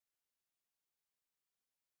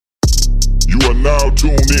You are now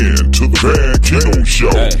tuned in to the Van Keto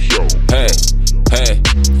Show. Hey,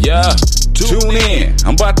 yeah. Tune in,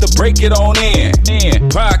 I'm about to break it on in.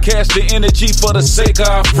 Podcast the energy for the sake of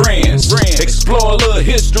our friends. Explore a little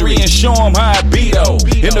history and show them how I beat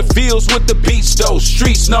in the fields with the beats though,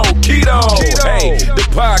 streets no keto. Hey, the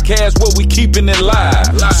podcast where we keeping it live.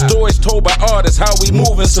 Stories told by artists, how we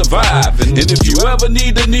move and survive. And if you ever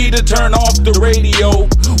need to turn off the radio,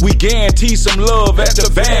 we guarantee some love at the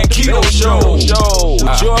Van Keto Show. With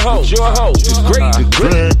your host, the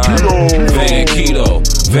great Van Keto.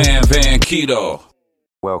 Van Keto.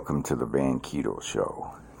 Welcome to the Van Keto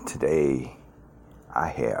Show. Today, I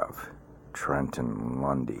have Trenton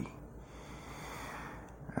Lundy.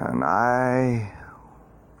 And I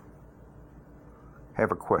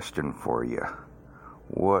have a question for you.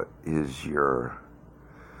 What is your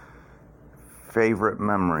favorite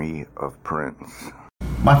memory of Prince?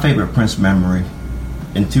 My favorite Prince memory,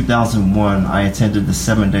 in 2001, I attended the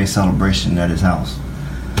 7-day celebration at his house.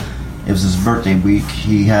 It was his birthday week.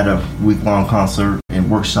 He had a week-long concert and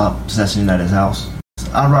workshop session at his house.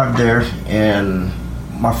 I arrived there, and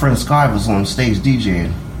my friend Sky was on stage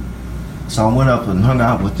DJing. So I went up and hung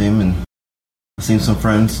out with him and seen some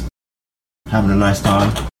friends having a nice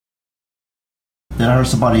time. Then I heard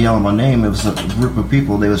somebody yelling my name. It was a group of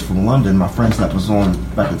people. They was from London, my friends that was on,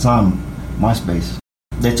 at the time, MySpace.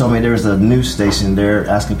 They told me there was a news station there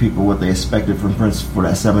asking people what they expected from Prince for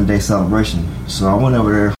that 7-day celebration. So I went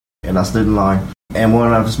over there and I stood in line. And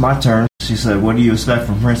when it was my turn, she said, "What do you expect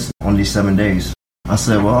from Prince on these 7 days?" I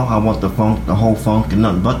said, "Well, I want the funk, the whole funk, and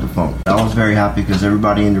nothing but the funk." I was very happy because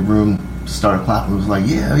everybody in the room started clapping. It was like,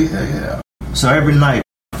 yeah. So every night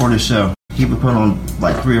for the show, he would put on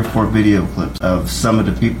like 3 or 4 video clips of some of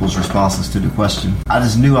the people's responses to the question. I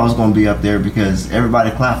just knew I was going to be up there because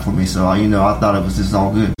everybody clapped for me. So, I thought it was just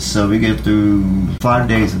all good. So we get through 5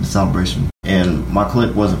 days of the celebration and my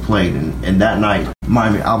clip wasn't played. And that night,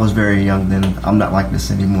 mind me, I was very young then. I'm not like this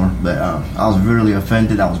anymore. But I was really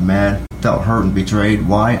offended. I was mad, felt hurt and betrayed.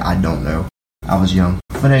 Why? I don't know. I was young.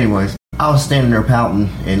 But anyways, I was standing there pouting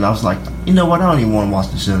and I was like, you know what? I don't even want to watch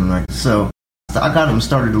the show tonight. So I got him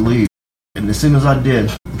started to leave. And as soon as I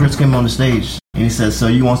did, Prince came on the stage and he said, "So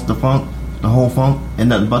you want the funk, the whole funk, and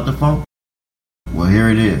nothing but the funk?" Well, here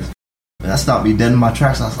it is. And that stopped me dead in my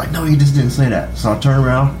tracks. I was like, no, he just didn't say that. So I turned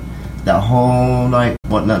around. That whole night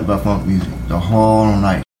wasn't nothing but funk music. The whole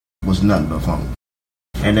night was nothing but funk.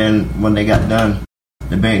 And then when they got done,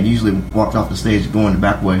 the band usually walked off the stage going the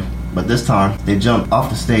back way. But this time, they jumped off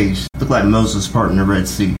the stage, looked like Moses parting the Red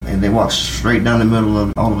Sea. And they walked straight down the middle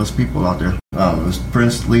of all of us people out there. It was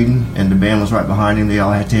Prince leading, and the band was right behind him. They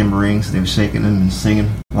all had tambourines. They were shaking them and singing,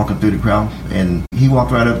 walking through the crowd. And he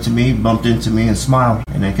walked right up to me, bumped into me, and smiled.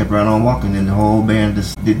 And they kept right on walking. And the whole band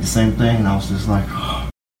just did the same thing. And I was just like, oh.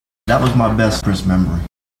 That was my best Prince memory.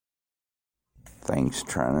 Thanks,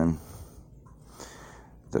 Trenton.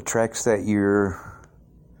 The tracks that you're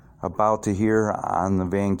about to hear on the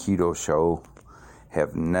Van Keto Show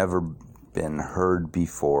have never been heard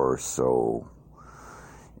before, so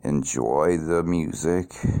enjoy the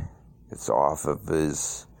music. It's off of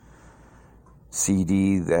his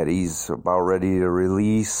CD that he's about ready to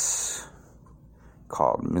release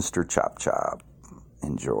called Mr. Chop Chop.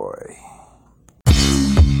 Enjoy.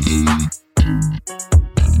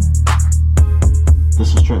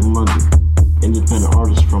 This is Trenton Lundy, independent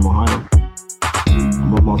artist from Ohio.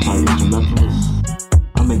 I'm a multi-instrumentalist.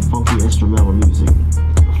 I make funky instrumental music,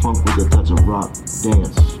 funk with a touch of rock,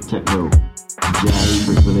 dance, techno, jazz,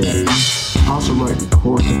 frequent in. I also write,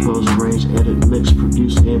 record, compose, arrange, edit, mix,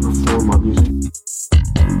 produce, and perform my music.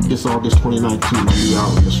 This August 2019, my new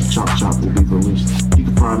album, Mr. Chop Chop, will be released. You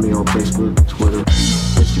can find me on Facebook, Twitter,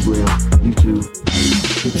 Instagram, YouTube.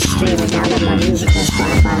 You can stream and download my music on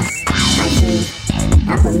Spotify, iTunes,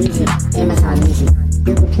 Apple Music, Amazon Music,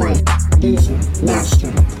 Google Play, Deezer,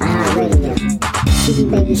 Napster, iHeartRadio, CD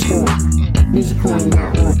Baby Store,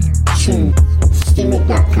 MusicCoin.org, Tune,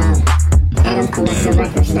 Steamic.com,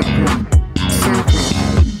 AdamCollectorRecords.com,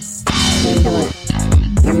 SoundCloud, Pandora,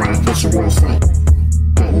 and my official website,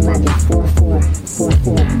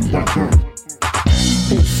 TrentonLundy4444.com.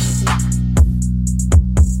 Peace.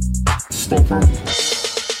 Stay funky.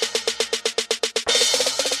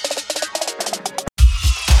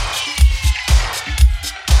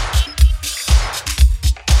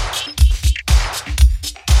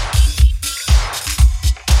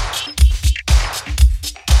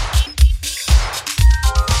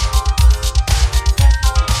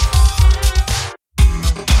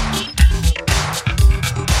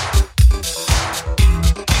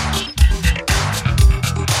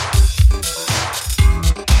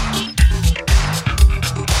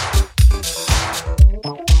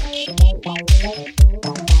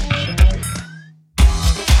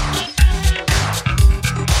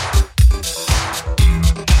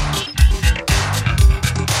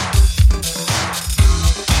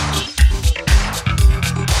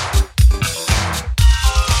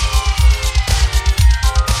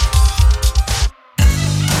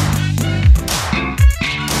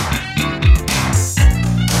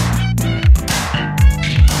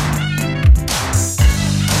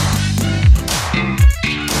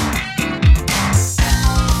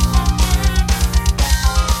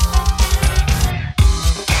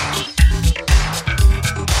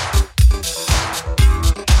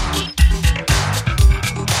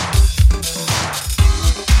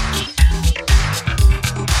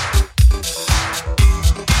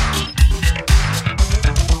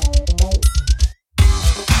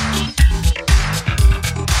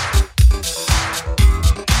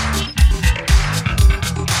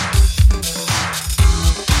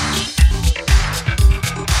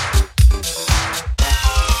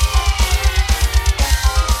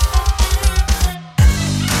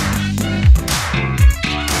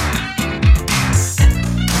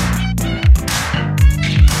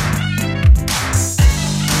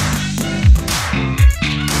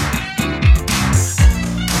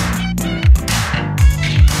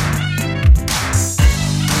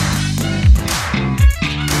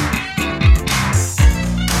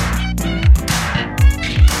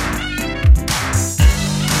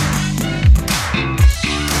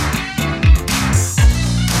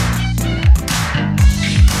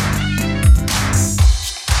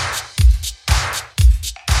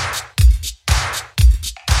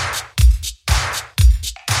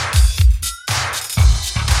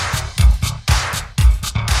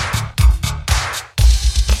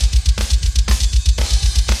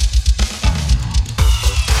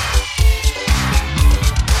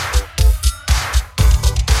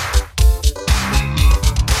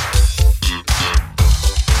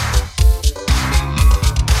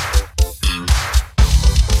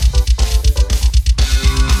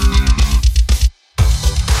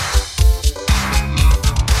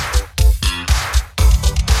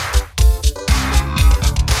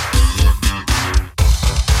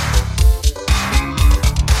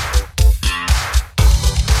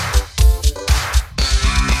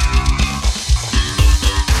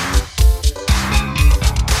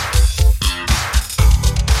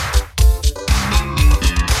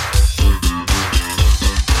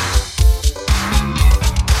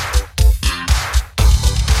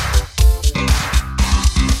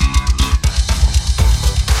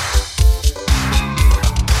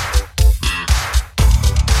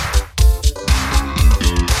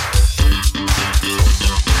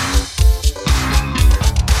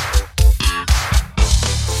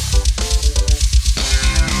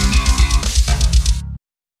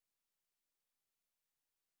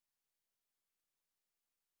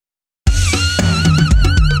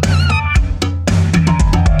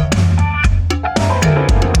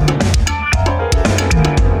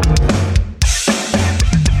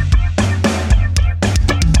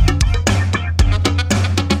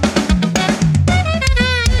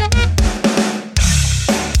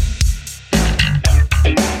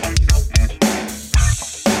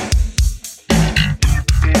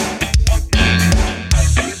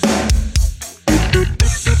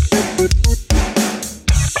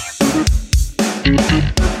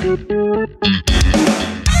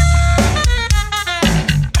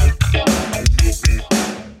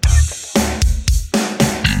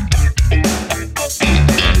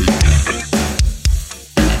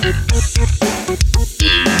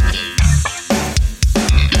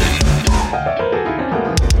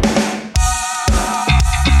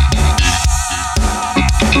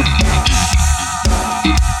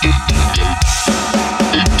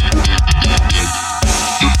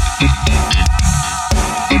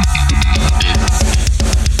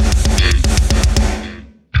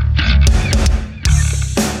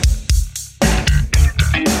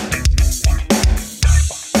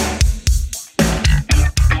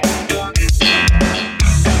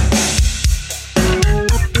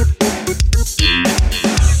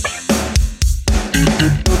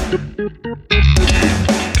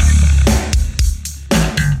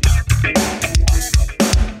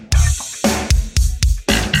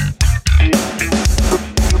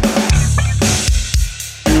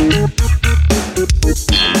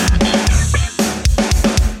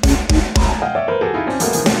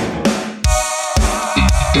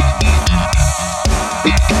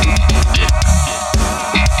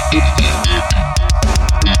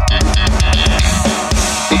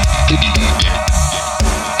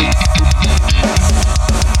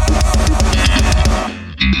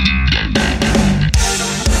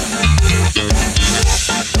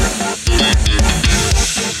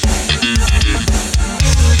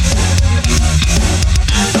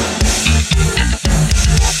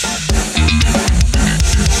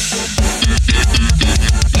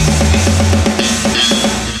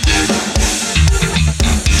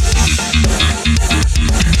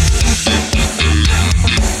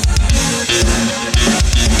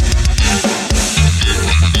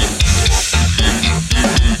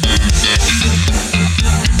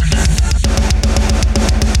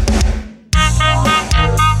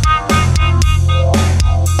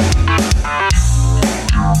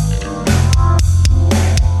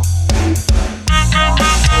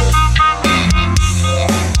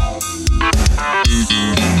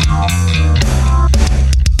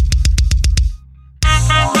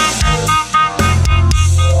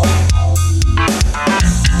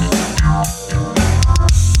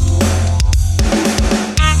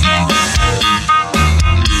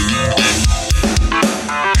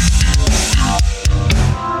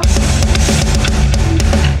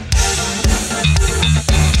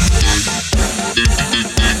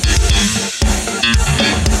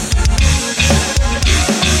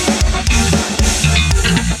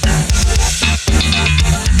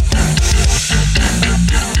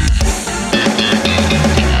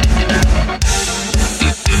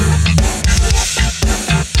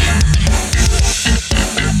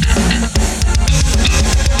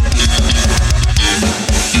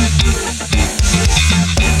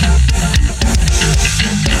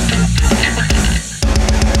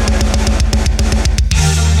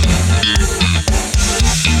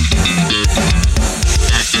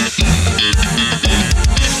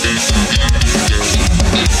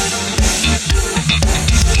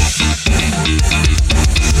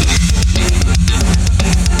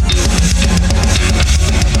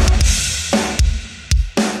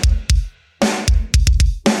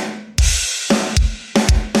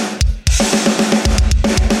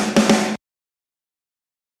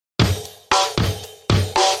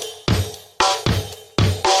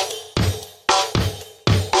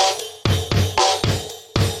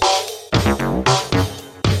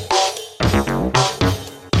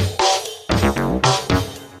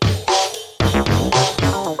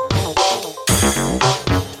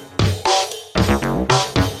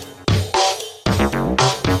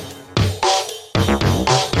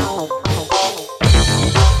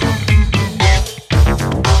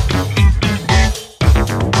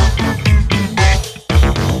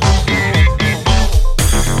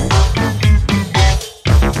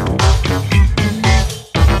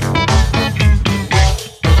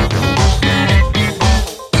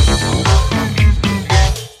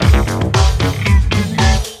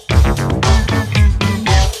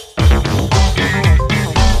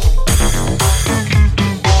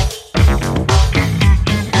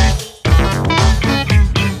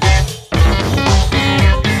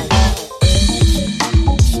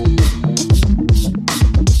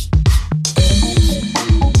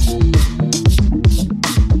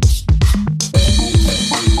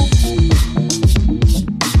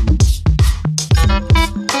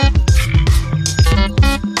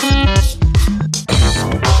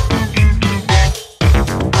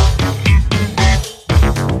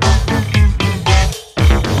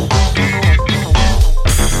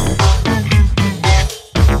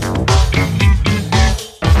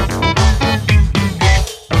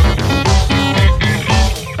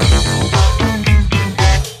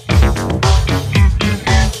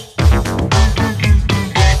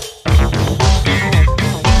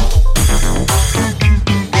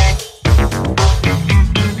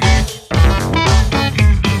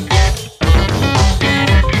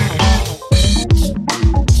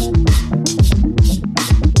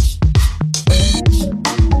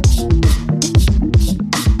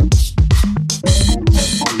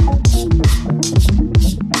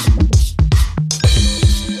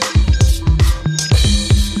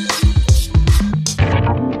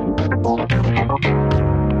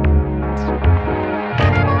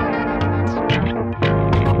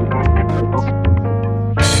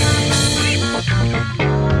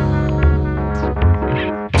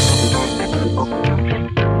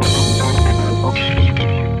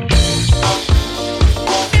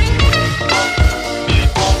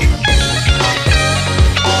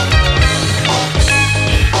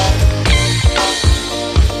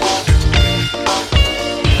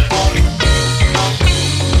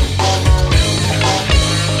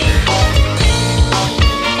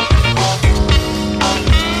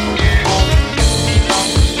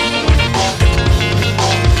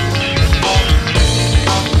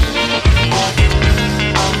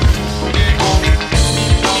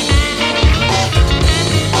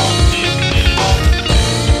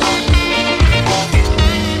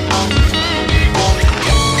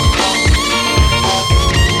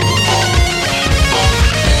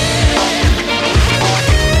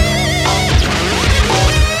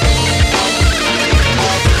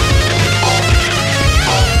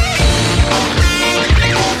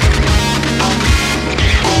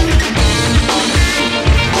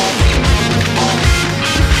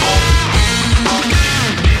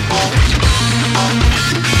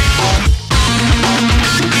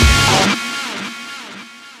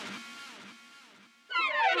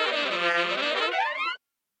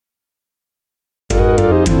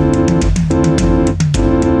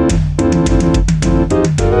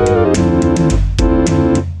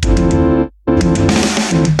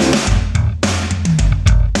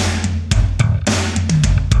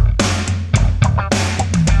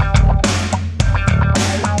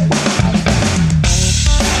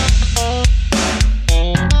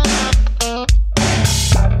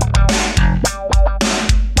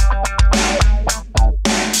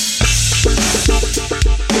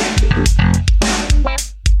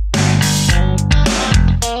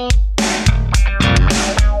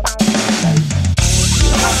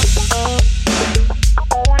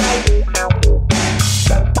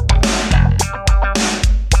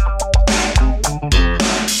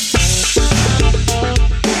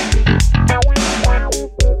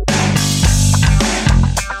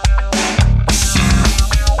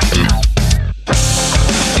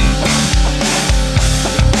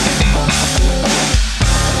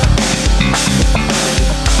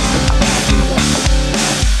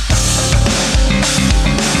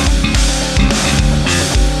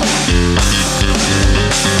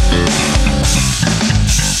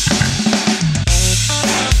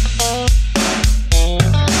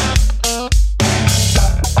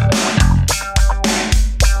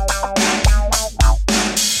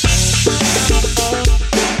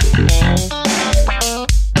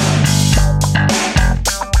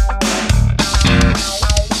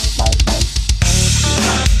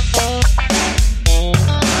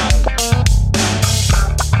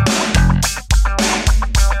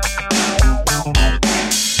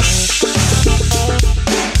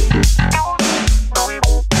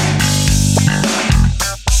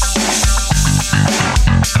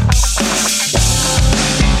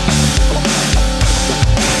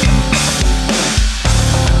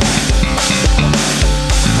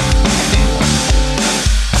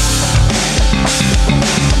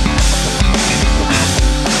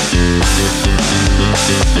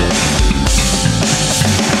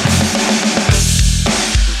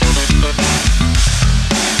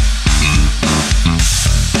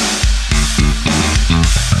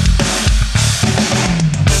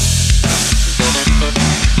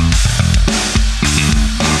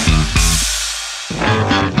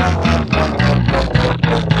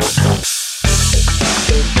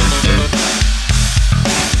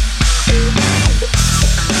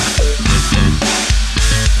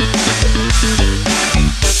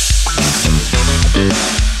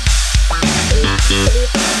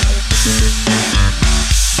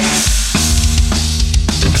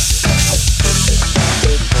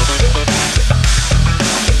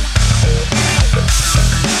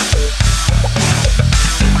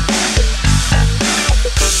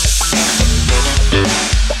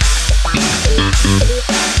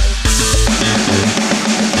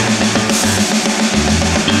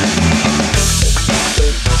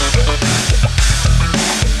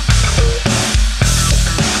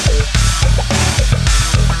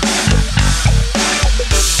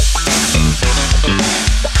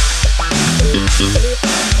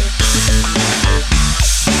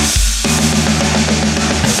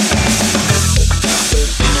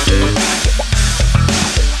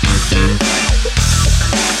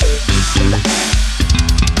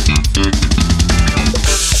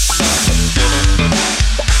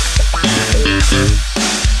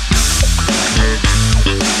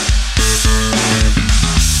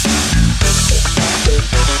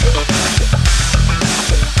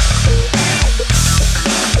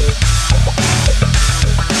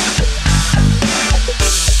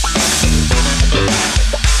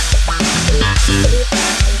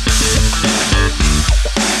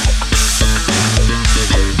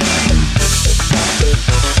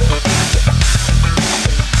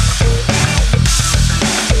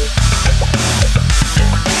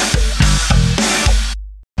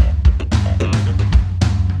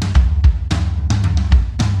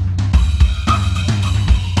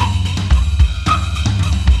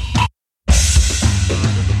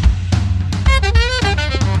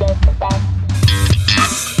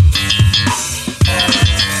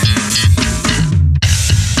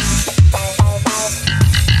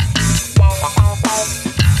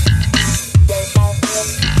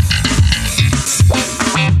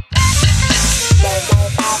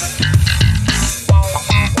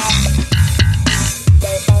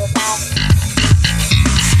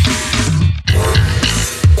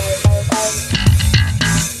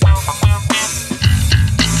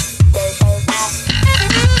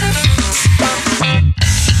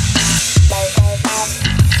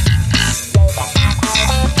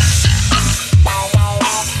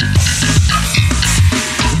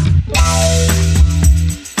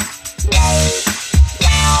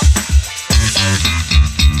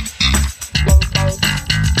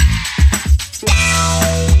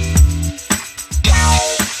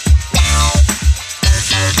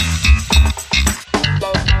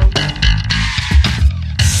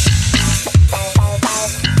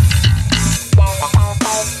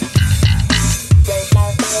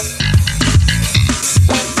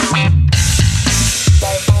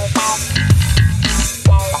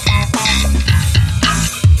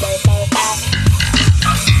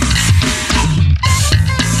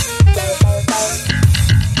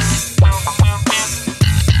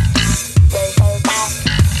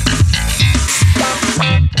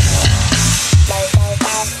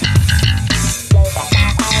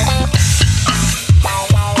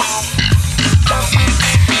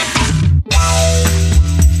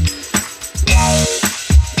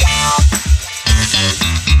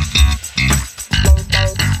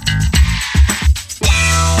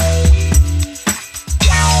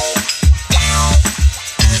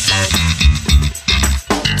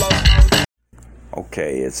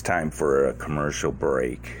 Okay, it's time for a commercial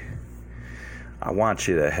break. I want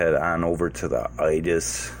you to head on over to the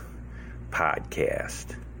Itis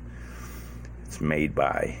podcast. It's made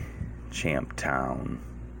by Champtown,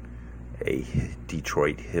 a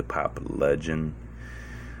Detroit hip-hop legend.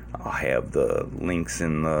 I'll have the links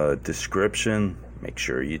in the description. Make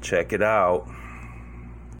sure you check it out.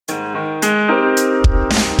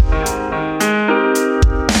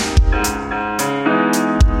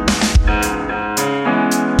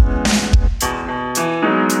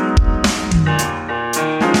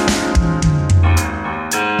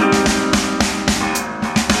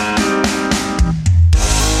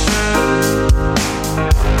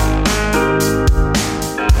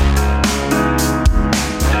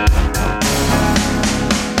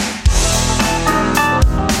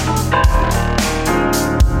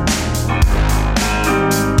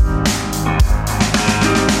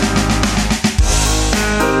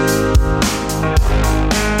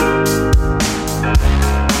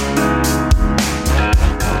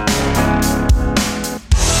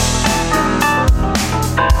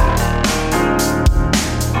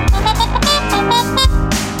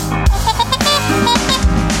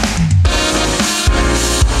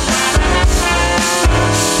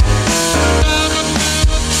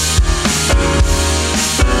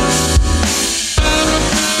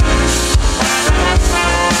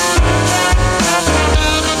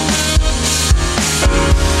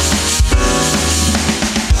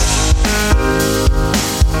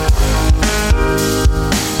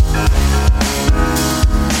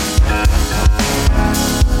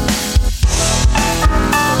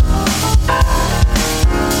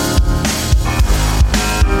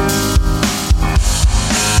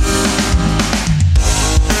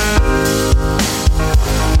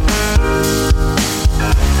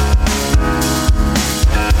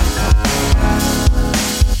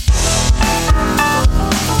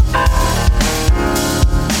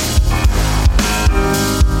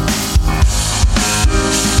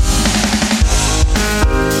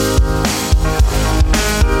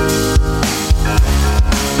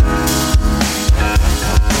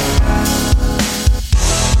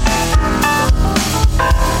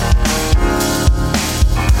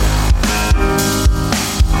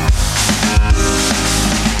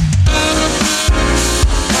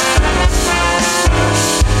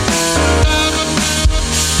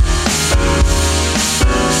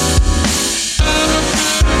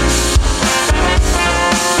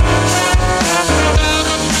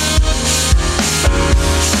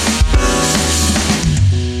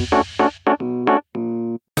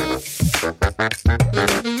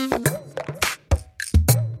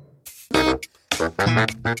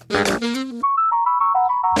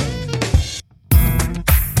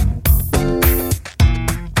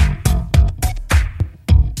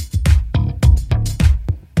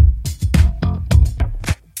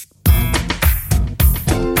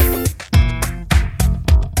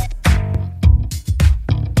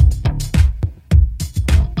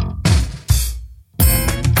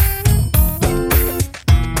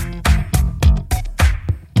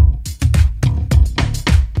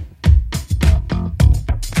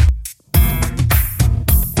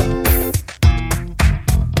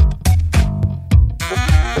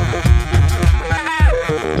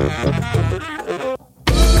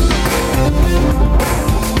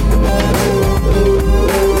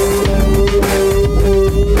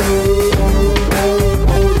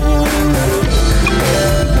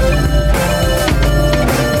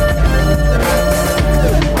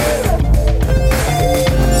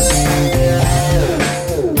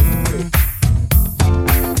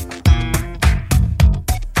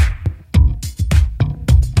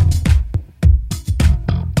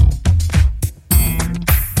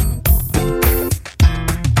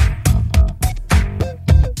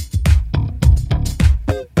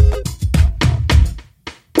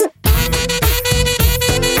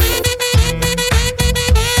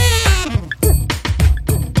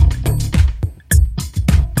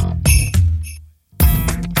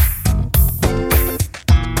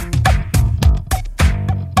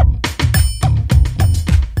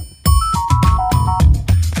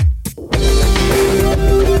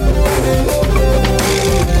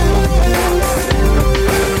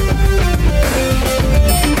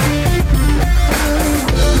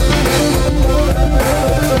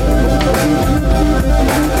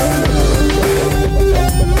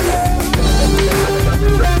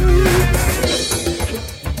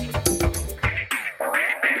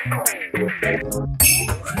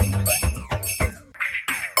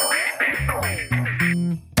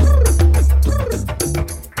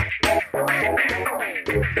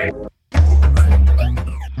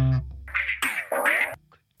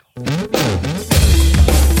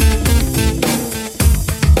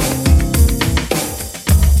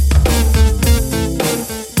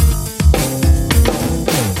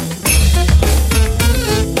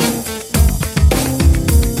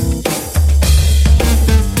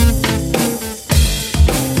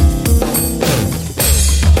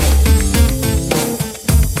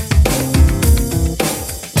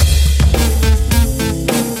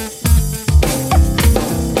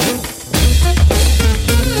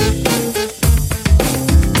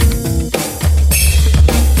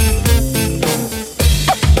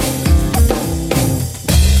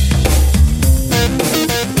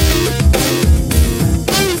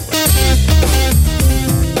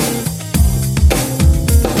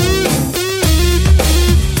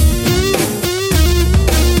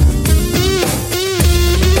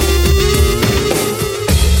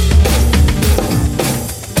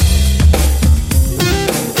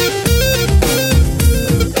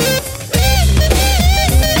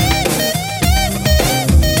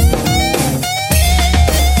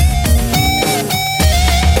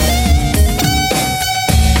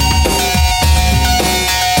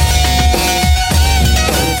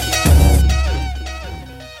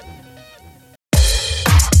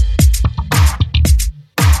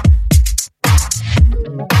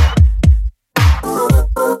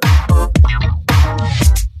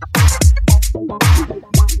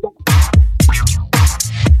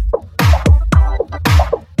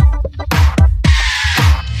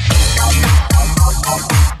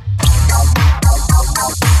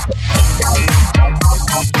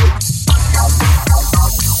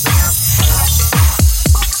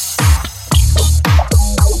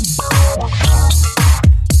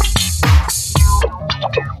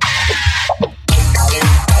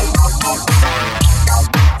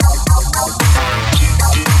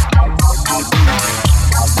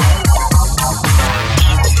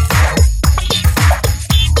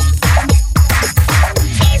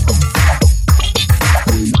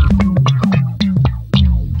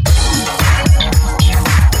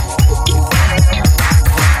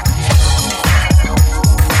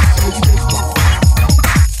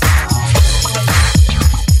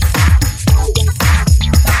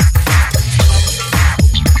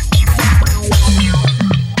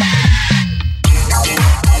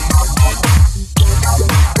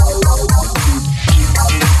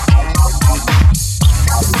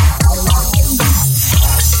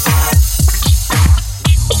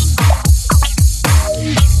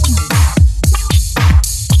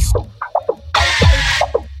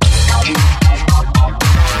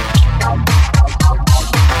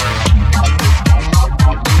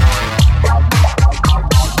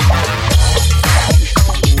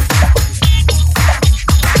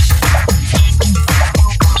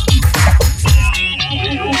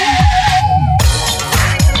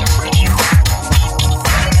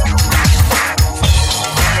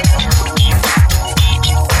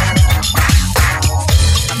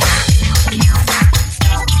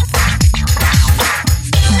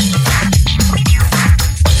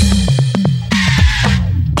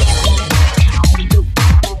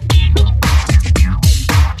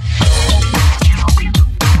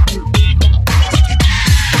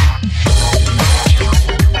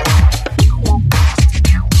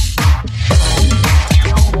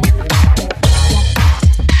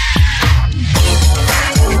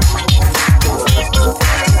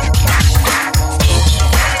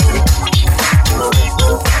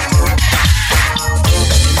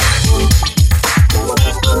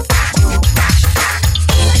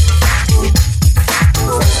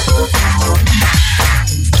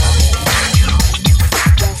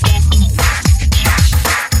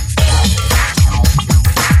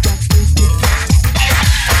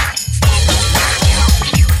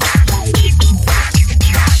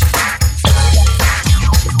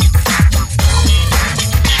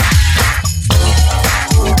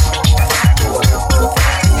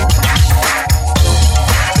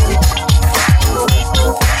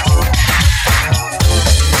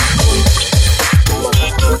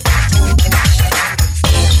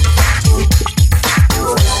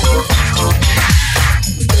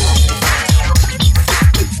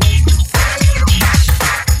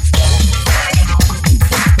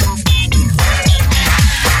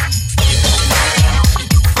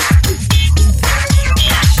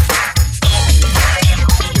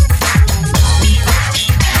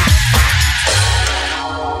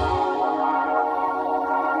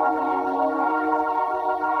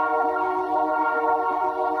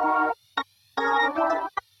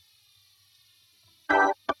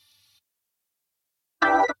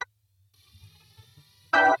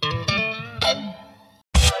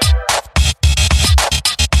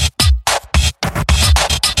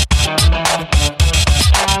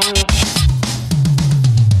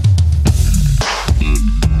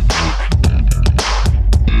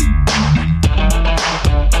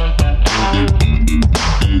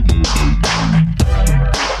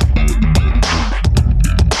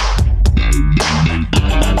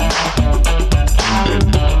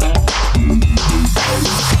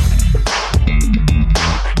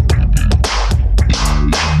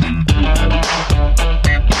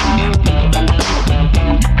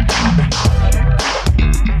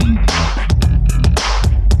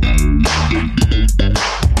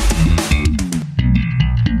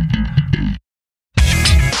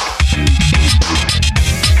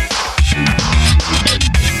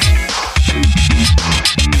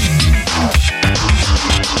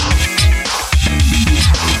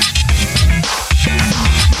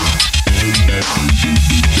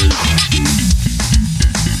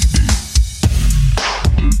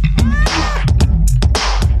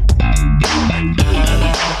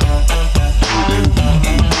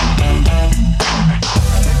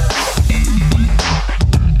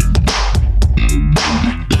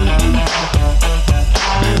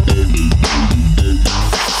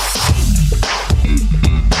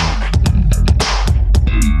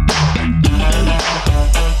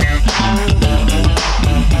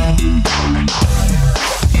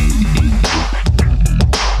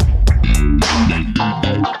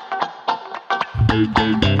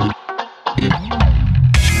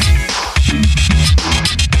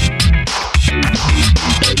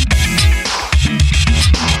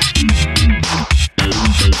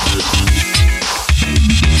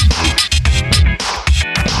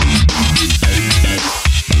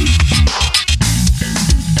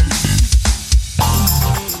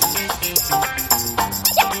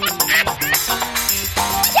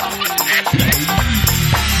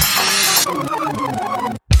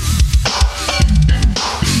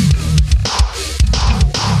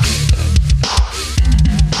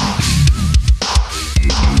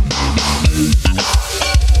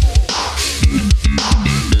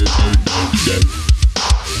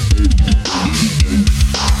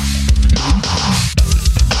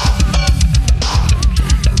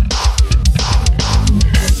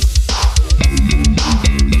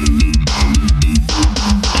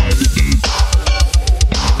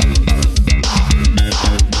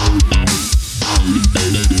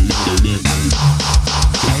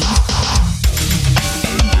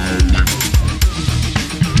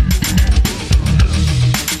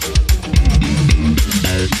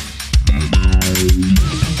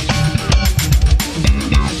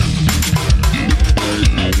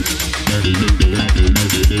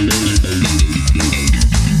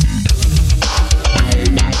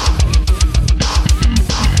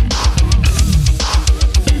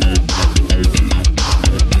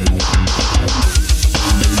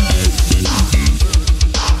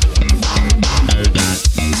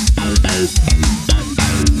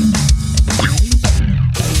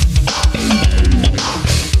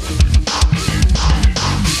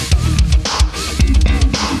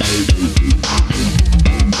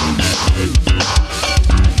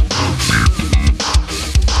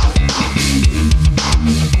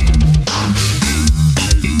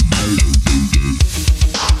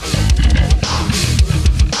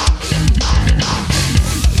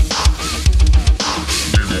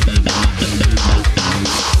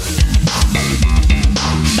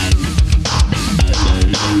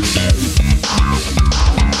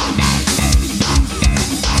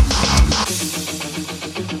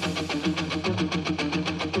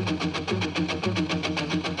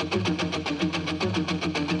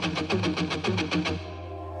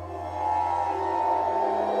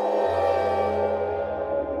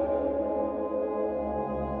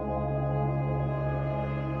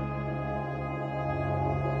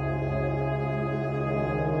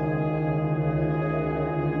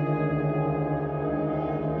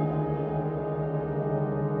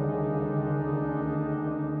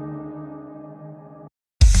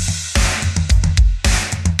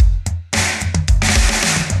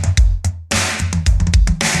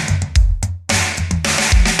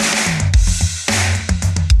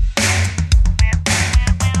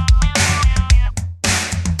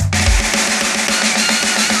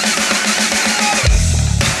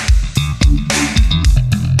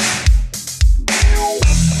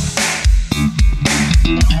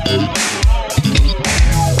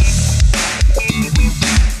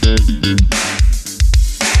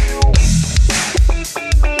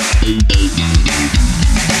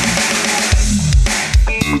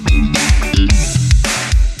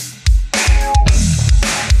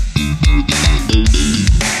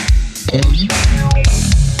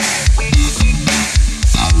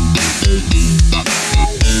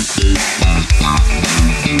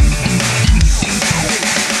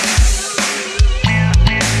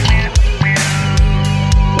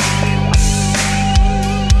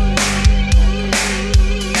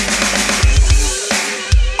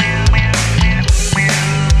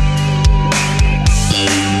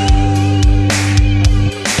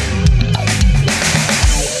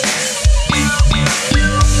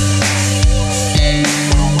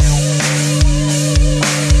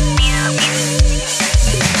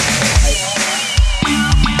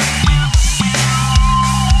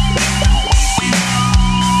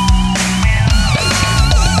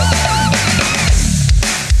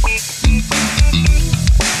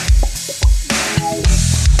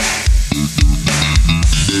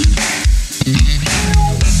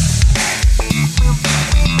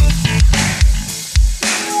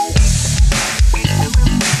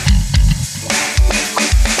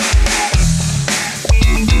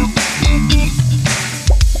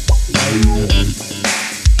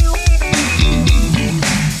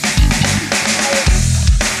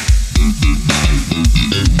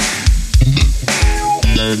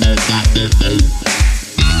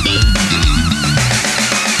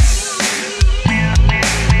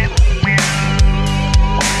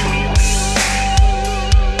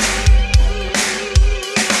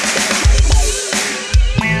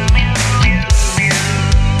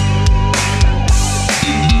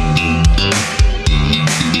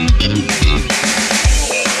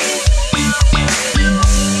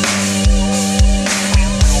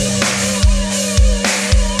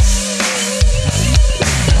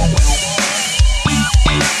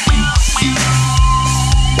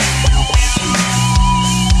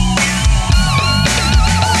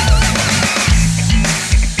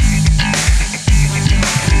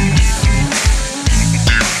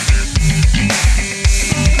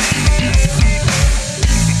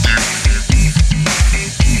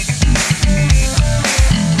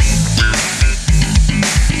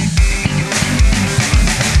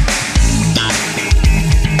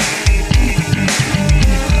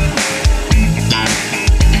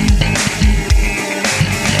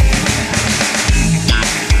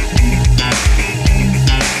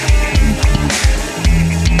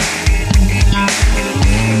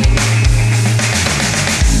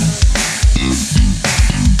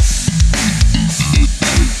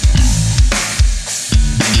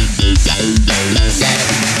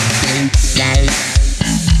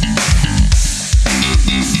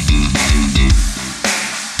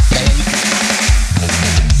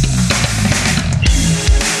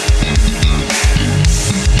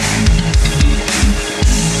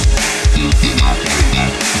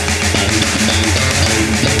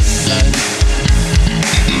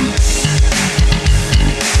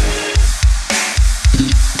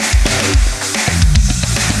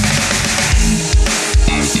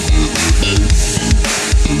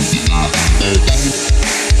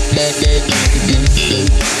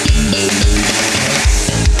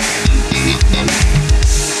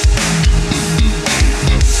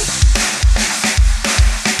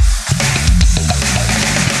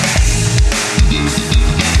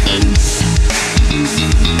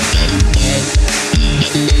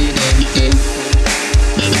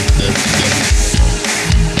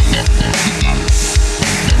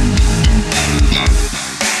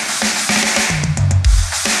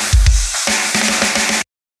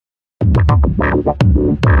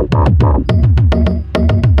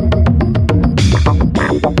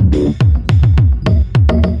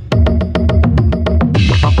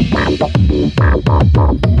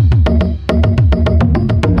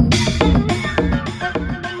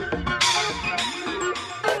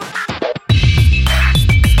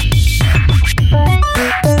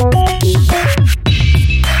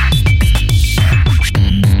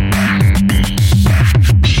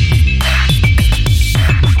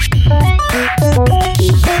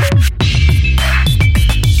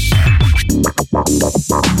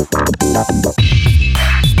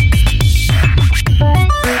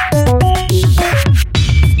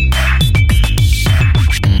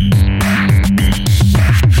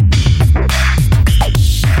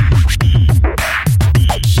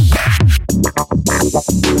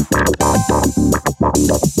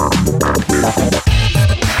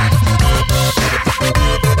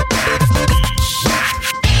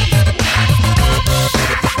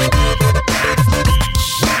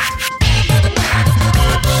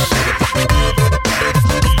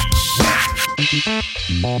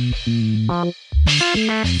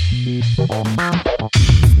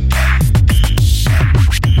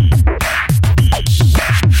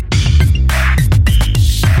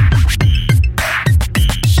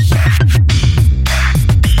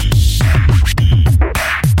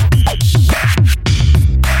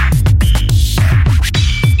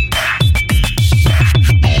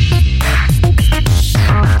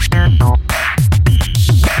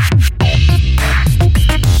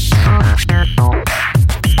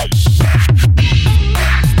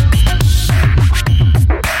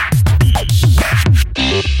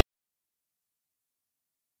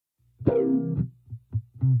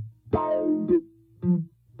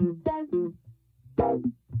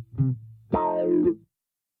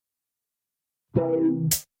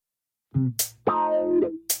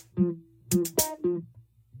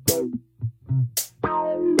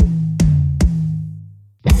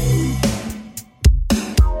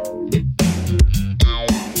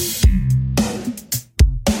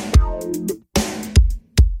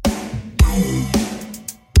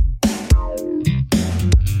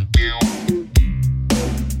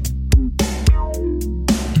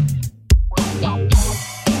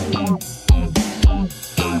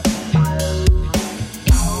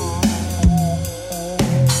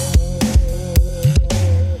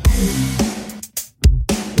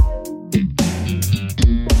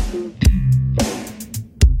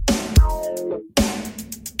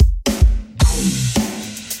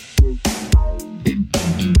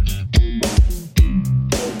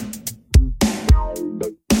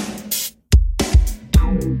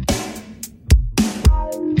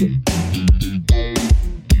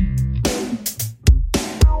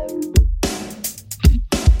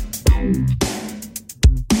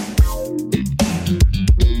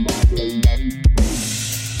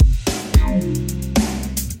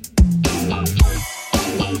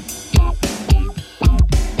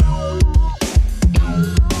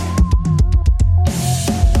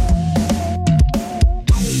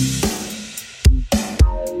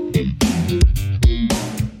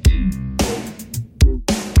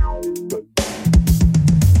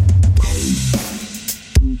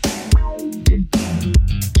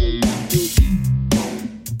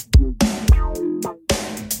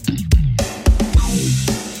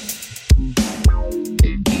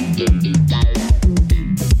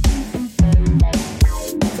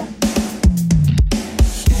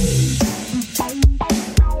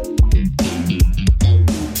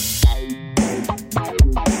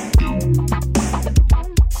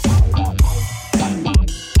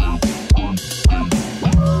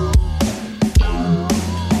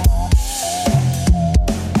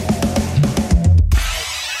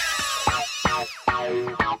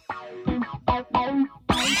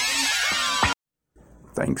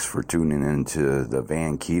 Thanks for tuning in to the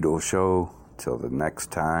Van Keto Show. Till the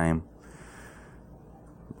next time,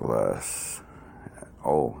 bless.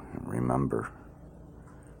 Oh, remember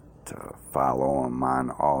to follow him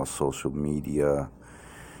on all social media.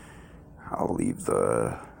 I'll leave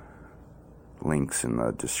the links in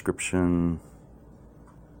the description.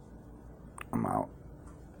 I'm out.